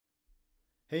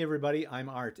Hey everybody, I'm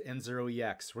Art,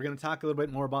 N0EX. We're going to talk a little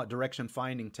bit more about direction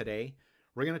finding today.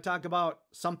 We're going to talk about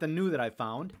something new that I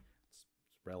found. It's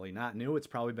really not new, it's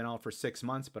probably been out for 6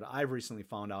 months, but I've recently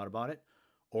found out about it,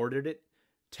 ordered it,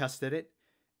 tested it,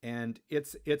 and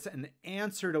it's an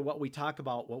answer to what we talk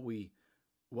about, what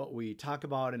we talk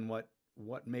about and what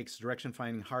makes direction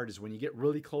finding hard is when you get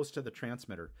really close to the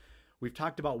transmitter. We've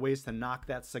talked about ways to knock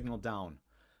that signal down,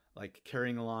 like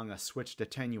carrying along a switched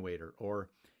attenuator or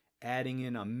adding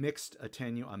in a mixer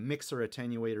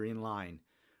attenuator in line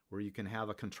where you can have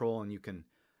a control and you can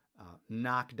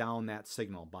knock down that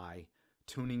signal by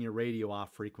tuning your radio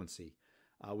off frequency.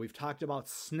 We've talked about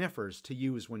sniffers to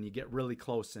use when you get really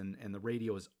close and the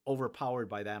radio is overpowered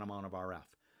by that amount of RF.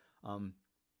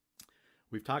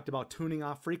 We've talked about tuning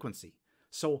off frequency.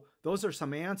 So those are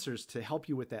some answers to help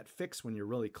you with that fix when you're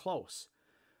really close.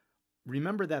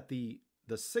 Remember that the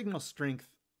signal strength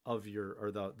of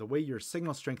the way your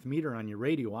signal strength meter on your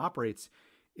radio operates,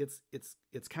 it's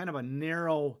kind of a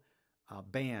narrow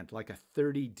band, like a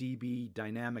 30 dB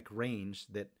dynamic range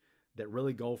that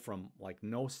really go from like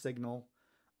no signal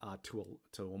to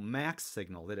a max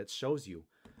signal that it shows you.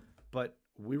 But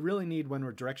we really need, when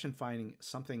we're direction finding,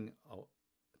 something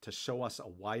to show us a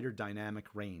wider dynamic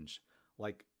range,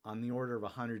 like on the order of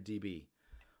 100 dB.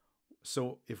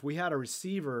 So if we had a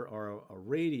receiver or a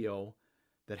radio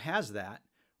that has that,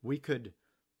 we could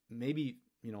maybe,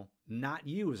 not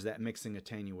use that mixing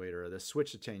attenuator or the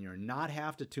switch attenuator, not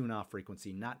have to tune off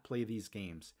frequency, not play these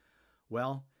games.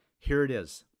 Well, here it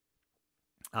is.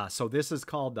 So this is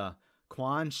called the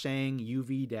Quansheng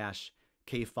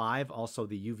UV-K5. Also,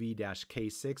 the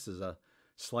UV-K6 is a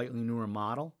slightly newer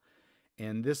model.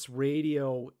 And this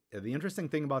radio, the interesting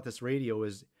thing about this radio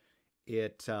is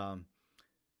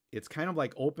it's kind of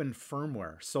like open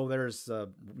firmware. So there's,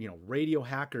 radio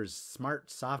hackers, smart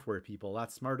software people, a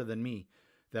lot smarter than me,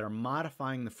 that are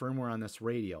modifying the firmware on this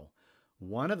radio.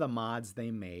 One of the mods they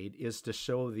made is to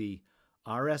show the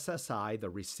RSSI, the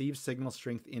received signal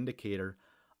strength indicator,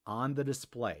 on the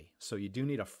display. So you do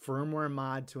need a firmware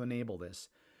mod to enable this.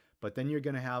 But then you're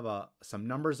going to have some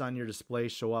numbers on your display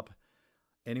show up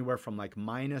anywhere from like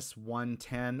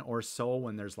 -110 or so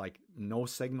when there's like no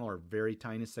signal or very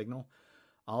tiny signal,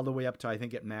 all the way up to, I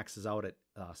think it maxes out at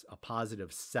a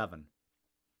 +7.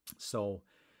 So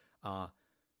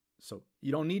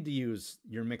you don't need to use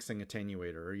your mixing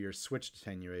attenuator or your switched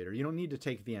attenuator. You don't need to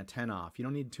take the antenna off. You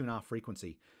don't need to tune off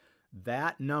frequency.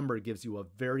 That number gives you a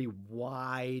very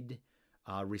wide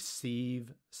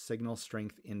receive signal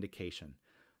strength indication.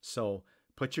 So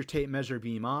put your tape measure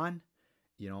beam on,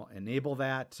 enable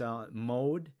that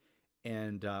mode,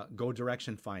 and go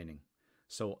direction finding.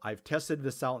 So I've tested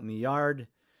this out in the yard,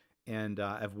 and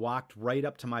I've walked right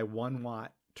up to my 1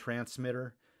 watt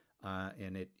transmitter,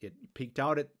 and it peaked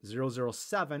out at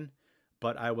 007,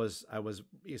 but I was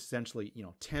essentially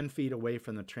 10 feet away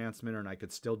from the transmitter, and I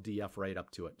could still DF right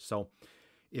up to it. So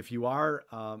if you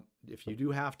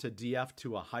do have to DF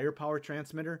to a higher power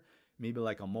transmitter, maybe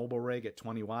like a mobile rig at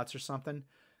 20 watts or something,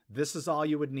 this is all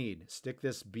you would need. Stick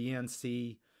this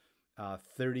BNC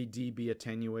 30 dB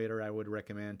attenuator. I would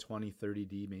recommend 20, 30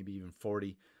 dB, maybe even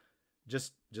 40.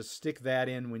 Just stick that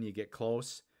in when you get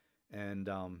close, and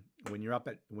when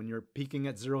you're peaking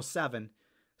at 07,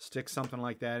 stick something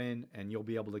like that in, and you'll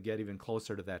be able to get even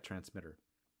closer to that transmitter.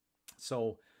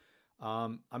 So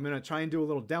I'm going to try and do a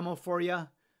little demo for you.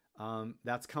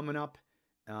 That's coming up,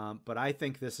 but I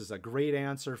think this is a great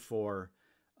answer for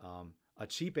a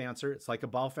cheap answer. It's like a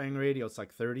Baofeng radio. It's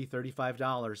like $30,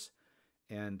 $35.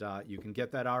 And you can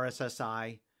get that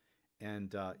RSSI,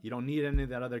 and you don't need any of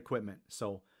that other equipment.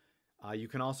 So you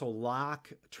can also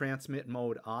lock transmit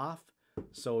mode off.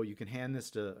 So you can hand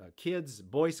this to kids,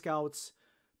 Boy Scouts,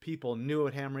 people new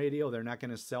at ham radio. They're not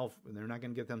going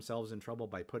to get themselves in trouble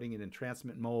by putting it in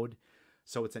transmit mode.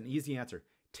 So it's an easy answer.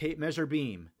 Tape measure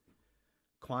beam,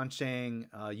 Quansheng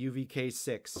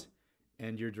UV-K6,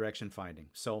 and your direction finding.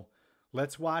 So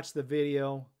let's watch the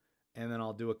video, and then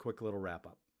I'll do a quick little wrap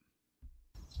up.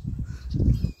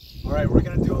 All right, we're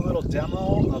going to do a little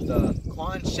demo of the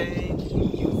Quansheng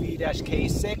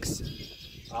UV-K6.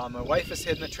 My wife is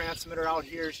hitting the transmitter out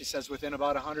here. She says within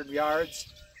about 100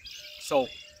 yards. So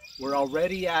we're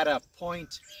already at a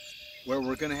point where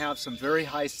we're going to have some very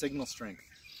high signal strength.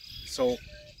 So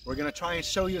we're going to try and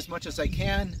show you as much as I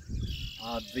can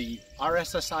the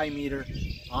RSSI meter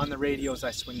on the radio as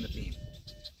I swing the beam.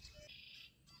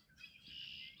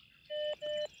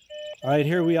 All right,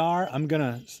 here we are. I'm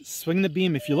gonna swing the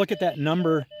beam. If you look at that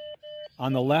number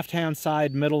on the left-hand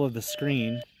side middle of the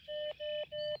screen,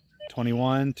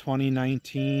 21,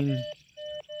 2019,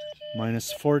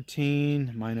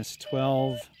 -14,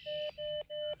 -12,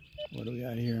 what do we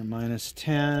got here?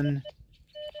 -10.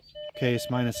 Okay, it's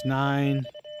 -9,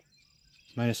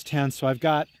 -10. So I've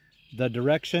got the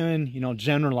direction, you know,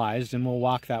 generalized, and we'll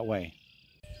walk that way.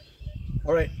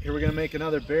 All right, here we're going to make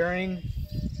another bearing.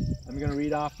 I'm going to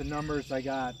read off the numbers. I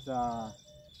got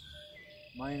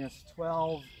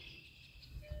 -12,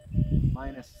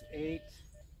 -8,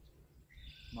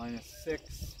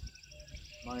 -6,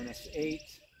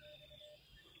 -8,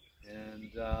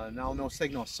 and now no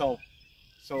signal. So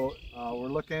we're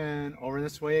looking over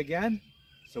this way again,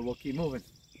 so we'll keep moving.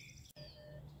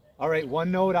 All right, one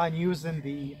note on using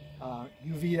the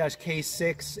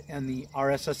UV-K6 and the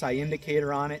RSSI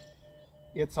indicator on it.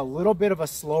 It's a little bit of a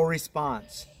slow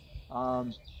response.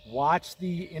 Watch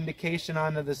the indication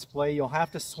on the display. You'll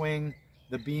have to swing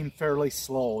the beam fairly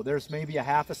slow. There's maybe a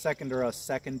half a second or a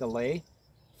second delay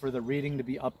for the reading to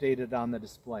be updated on the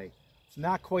display. It's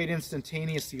not quite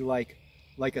instantaneously like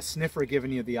a sniffer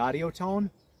giving you the audio tone,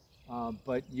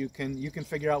 but you can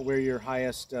figure out where your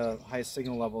highest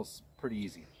signal level's pretty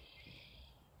easy.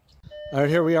 All right,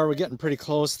 here we are. We're getting pretty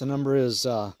close. The number is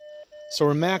so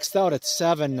we're maxed out at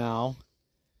 7 now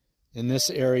in this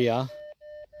area,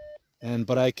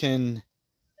 but I can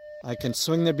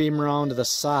swing the beam around to the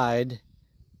side,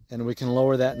 and we can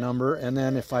lower that number. And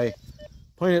then if I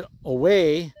point it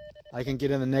away, I can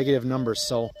get in the negative numbers.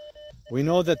 So we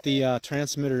know that the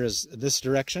transmitter is this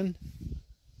direction.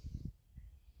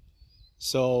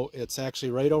 So it's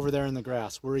actually right over there in the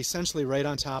grass. We're essentially right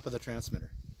on top of the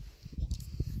transmitter.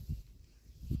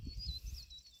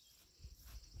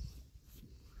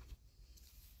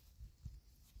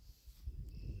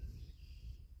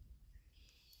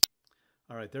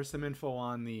 All right, there's some info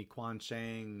on the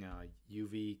Quansheng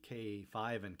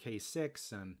UV-K5 and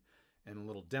K6 and a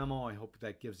little demo. I hope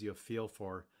that gives you a feel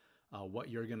for what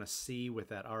you're going to see with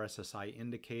that RSSI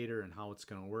indicator and how it's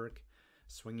going to work.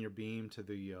 Swing your beam to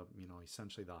the, you know,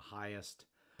 essentially the highest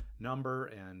number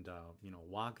and, you know,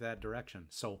 walk that direction.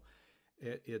 So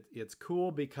it's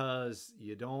cool because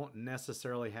you don't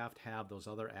necessarily have to have those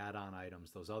other add-on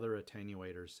items, those other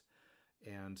attenuators.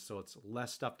 And so it's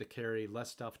less stuff to carry, less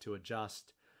stuff to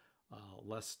adjust,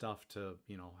 less stuff to,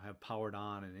 you know, have powered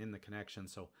on and in the connection.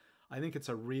 So I think it's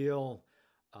a real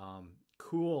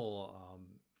cool,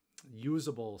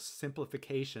 usable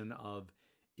simplification of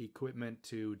equipment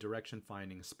to direction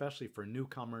finding, especially for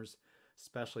newcomers,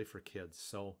 especially for kids.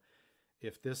 So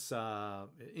if this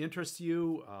interests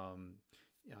you,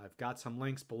 I've got some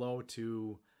links below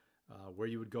to where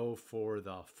you would go for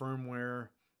the firmware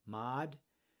mod.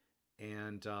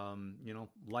 And, you know,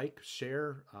 like,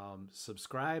 share,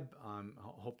 subscribe.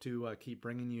 Hope to keep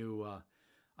bringing you,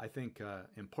 I think,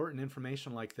 important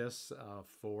information like this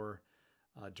for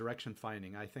direction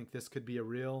finding. I think this could be a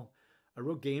real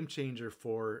game changer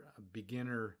for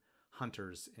beginner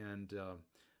hunters and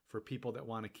for people that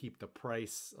want to keep the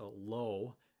price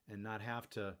low and not have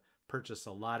to purchase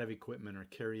a lot of equipment or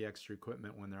carry extra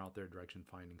equipment when they're out there direction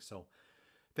finding. So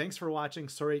thanks for watching.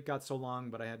 Sorry it got so long,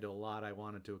 but I had a lot I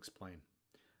wanted to explain.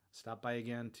 Stop by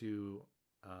again to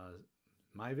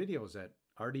my videos at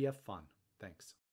RDF Fun. Thanks.